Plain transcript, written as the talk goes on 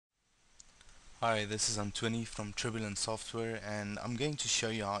Hi, this is Antoni from Turbulent Software, and I'm going to show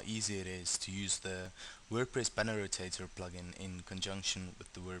you how easy it is to use the WordPress Banner Rotator plugin in conjunction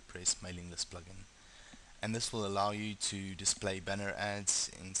with the WordPress Mailing List plugin. And this will allow you to display banner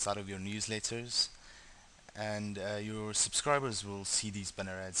ads inside of your newsletters, and your subscribers will see these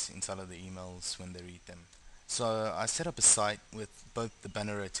banner ads inside of the emails when they read them. So I set up a site with both the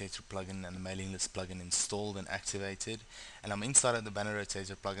Banner Rotator plugin and the Mailing List plugin installed and activated, and I'm inside of the Banner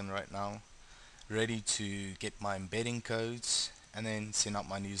Rotator plugin right now, ready to get my embedding codes and then send out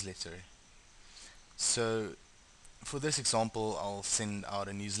my newsletter. So for this example, I'll send out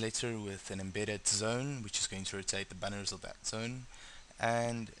a newsletter with an embedded zone, which is going to rotate the banners of that zone,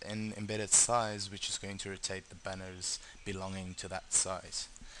 and an embedded size, which is going to rotate the banners belonging to that size.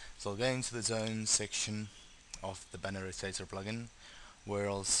 So I'll go into the zone section of the Banner Rotator plugin, where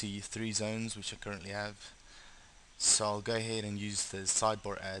I'll see 3 zones which I currently have. So I'll go ahead and use the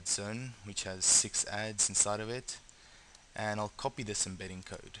sidebar ad zone, which has 6 ads inside of it, and I'll copy this embedding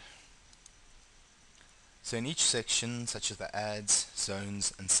code. So in each section, such as the ads,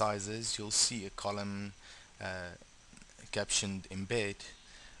 zones, and sizes, you'll see a column uh, captioned embed,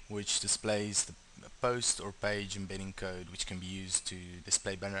 which displays the post or page embedding code, which can be used to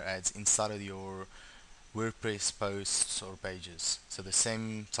display banner ads inside of your WordPress posts or pages. So the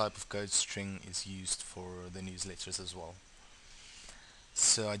same type of code string is used for the newsletters as well.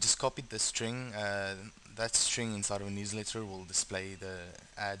 So I just copied the string. That string inside of a newsletter will display the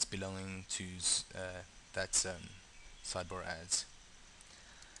ads belonging to that zone, sidebar ads.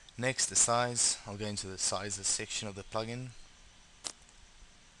 Next, the size. I'll go into the sizes section of the plugin,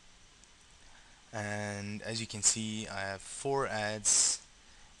 and as you can see, I have 4 ads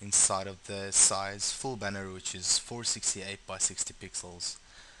inside of the size full banner, which is 468 by 60 pixels.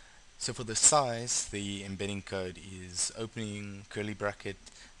 So for the size, the embedding code is opening curly bracket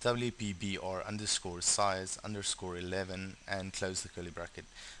WPBR underscore size underscore 11 and close the curly bracket.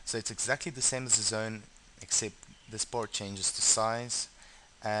 So it's exactly the same as the zone, except this part changes to size,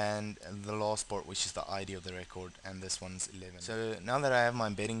 and the last part, which is the ID of the record, and this one's 11. So now that I have my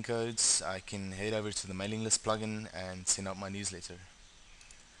embedding codes, I can head over to the mailing list plugin and send out my newsletter.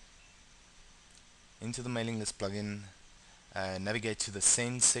 Into the mailing list plugin, navigate to the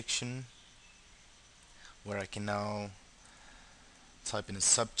send section, where I can now type in a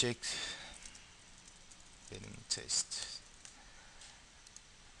subject, embedding test,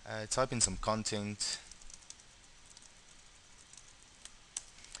 type in some content,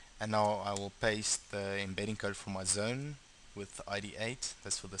 and now I will paste the embedding code for my zone with ID 8,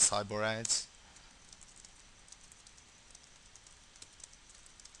 that's for the sidebar ads.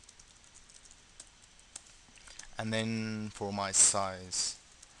 And then for my size,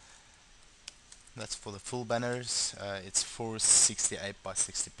 that's for the full banners, it's 468 by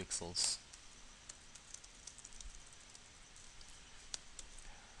 60 pixels.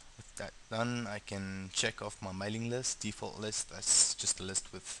 With that done, I can check off my mailing list, default list. That's just a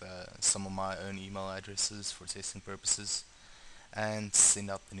list with some of my own email addresses for testing purposes, and send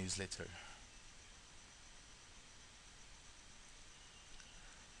out the newsletter.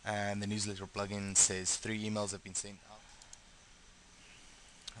 And the newsletter plugin says 3 emails have been sent out.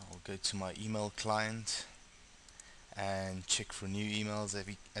 I'll go to my email client and check for new emails.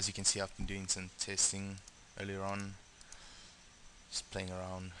 As you can see, I've been doing some testing earlier on, just playing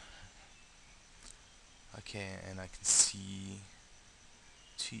around. Okay, and I can see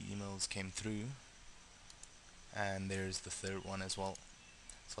 2 emails came through, and there's the third one as well.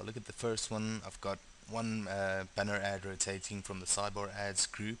 So I'll look at the first one. I've got one banner ad rotating from the sidebar ads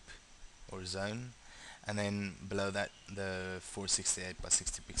group or zone, and then below that the 468 by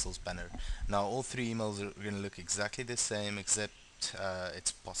 60 pixels banner. Now all 3 emails are going to look exactly the same, except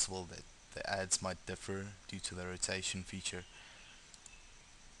it's possible that the ads might differ due to the rotation feature.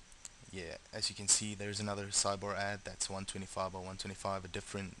 Yeah, as you can see, there's another sidebar ad that's 125 by 125, a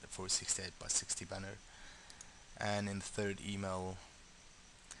different 468 by 60 banner. And in the third email,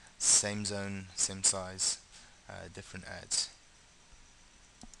 same zone, same size, different ads.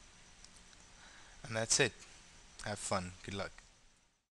 And that's it. Have fun. Good luck.